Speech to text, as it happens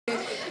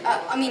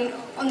I mean,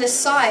 on the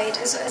side,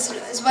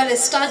 as well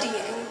as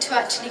studying, to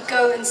actually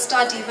go and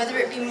study, whether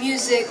it be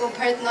music or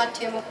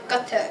Bharatanatyam or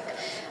Kathak.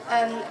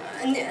 And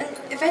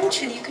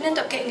eventually you can end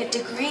up getting a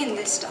degree in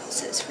this stuff,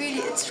 so it's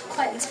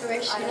quite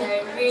inspirational. I know,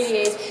 it really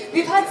is.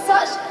 We've had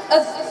such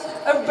an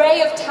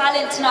array of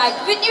talent tonight.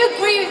 Wouldn't you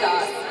agree with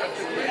us?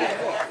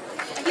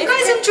 Are you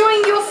guys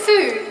enjoying your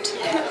food?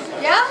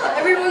 Yeah?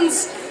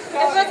 Everyone's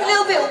a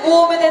little bit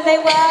warmer than they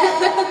were.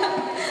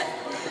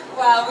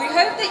 Well, we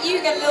hope that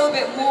you get a little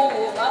bit more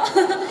warmer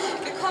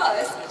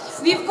because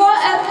we've got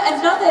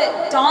another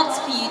dance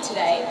for you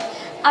today.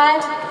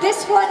 And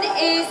this one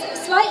is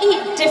slightly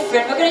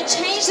different. We're going to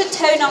change the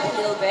tone up a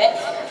little bit.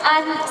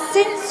 And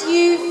since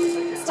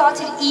you've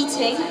started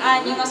eating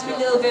and you must be a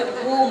little bit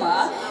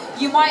warmer,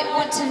 you might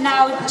want to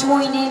now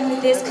join in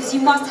with this because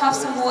you must have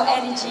some more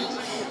energy.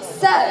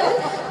 So,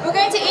 we're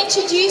going to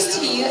introduce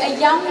to you a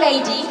young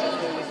lady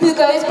who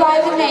goes by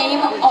the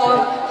name of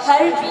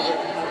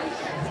Harvey.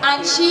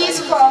 And she is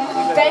from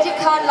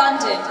Vedika,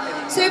 London.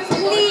 So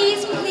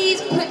please,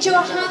 please put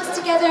your hands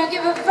together and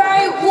give a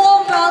very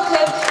warm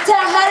welcome to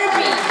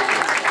Harvey.